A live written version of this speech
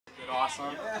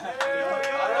awesome.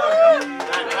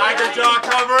 That tiger jaw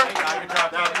cover.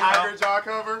 That tiger jaw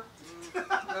cover.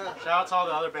 Shout out to all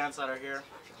the other bands that are here.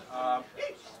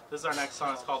 This is our next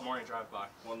song. It's called Morning Drive By.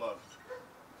 One love.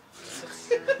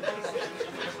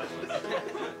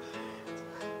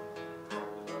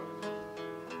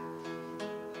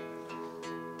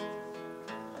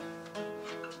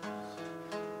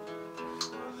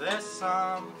 There's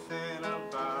something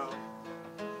about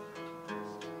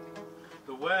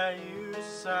the way you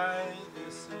say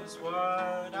this is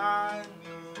what I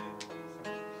need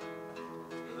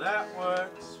that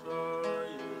works for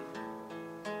you,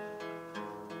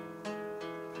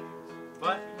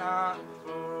 but not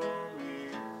for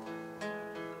me.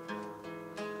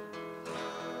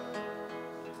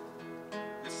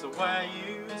 It's the way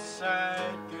you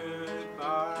said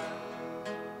goodbye.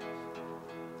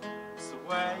 It's the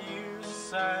way you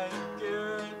say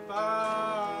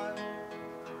goodbye.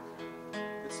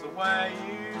 It's the way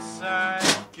you say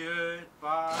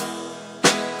goodbye.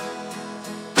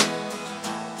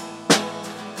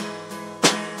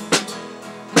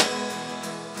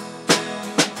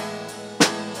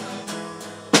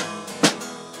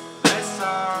 There's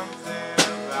something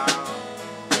about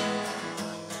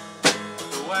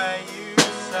the way you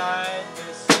say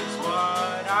this is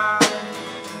what I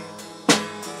need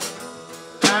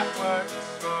that works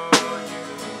for you,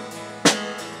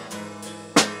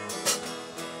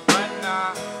 but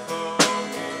not for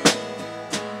me.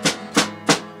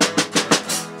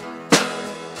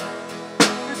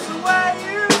 It's the way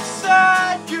you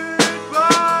said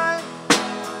goodbye.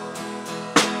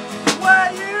 The way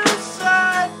you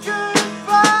said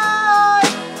goodbye.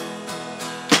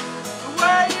 The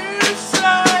way you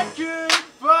said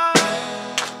goodbye.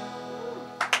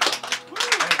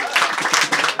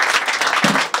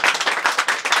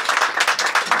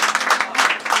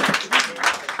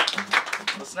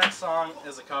 This next song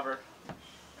is a cover.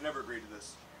 I never agreed to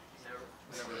this.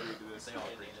 Never agreed to this. They all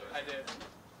agreed to it. I did.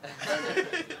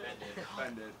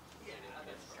 Ben did.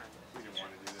 We didn't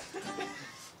want to do this.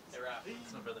 Hey, Raph.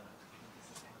 It's my brother.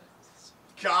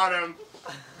 Got him.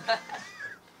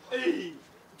 Hey.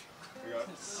 We got it.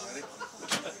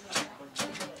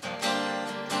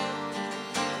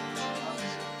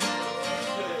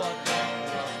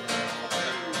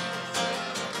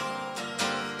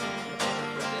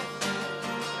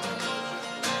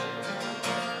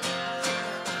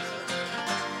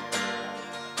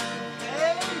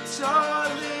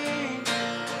 Darling,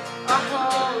 I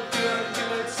hope you're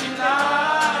good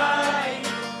tonight,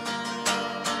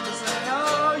 'cause I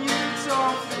know you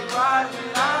don't feel right when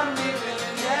I'm leaving.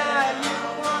 Yeah, you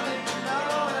wanna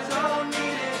know I don't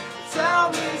need it. Tell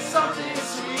me something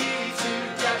sweet to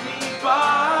get me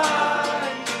by,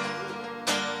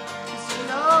 'cause you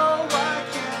know I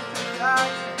can't be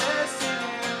like this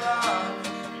singing love,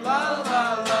 la la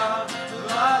la,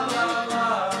 la la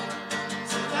la.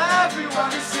 So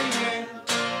everyone is singing.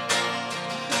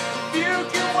 You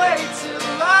can wait till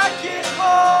I get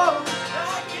home,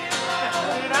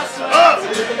 and I swear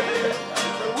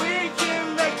that we can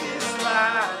make this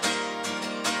last.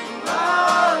 La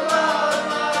la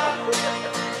la.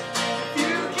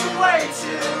 You can wait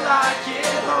till I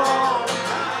get home,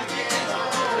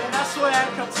 and I swear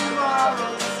come tomorrow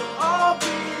this will all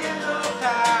be in the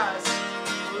past.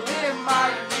 It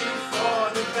might be for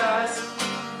the best.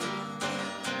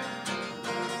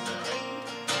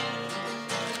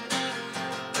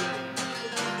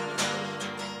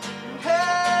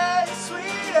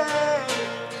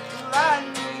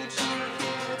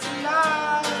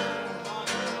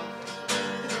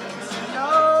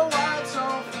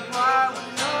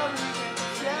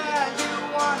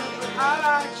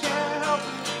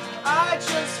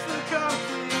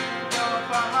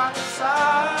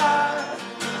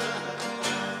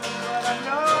 But I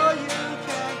know you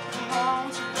can't come home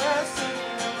to this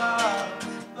singing love,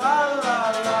 la la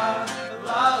la,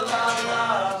 la la la.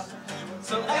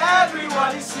 So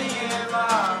everybody's singing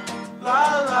love, la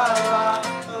la la,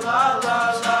 la la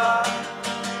la.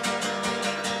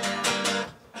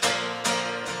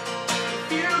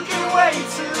 You can wait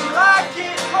till I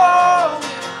get home,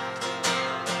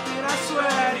 and I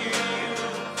swear to you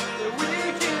that we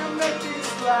can make this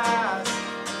last.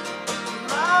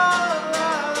 La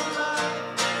la la.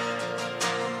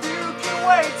 You can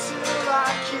wait till I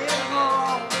get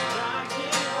home,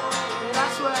 and I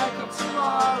swear come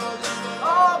tomorrow this will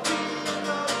all be in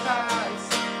the past.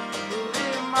 But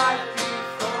it might be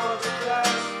for the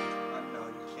best. I know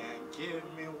you can't give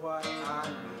me what I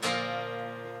need,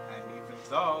 and even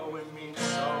though it means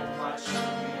so much to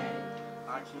me,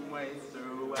 I can wait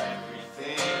through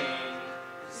everything.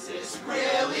 Is this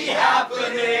really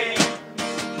happening?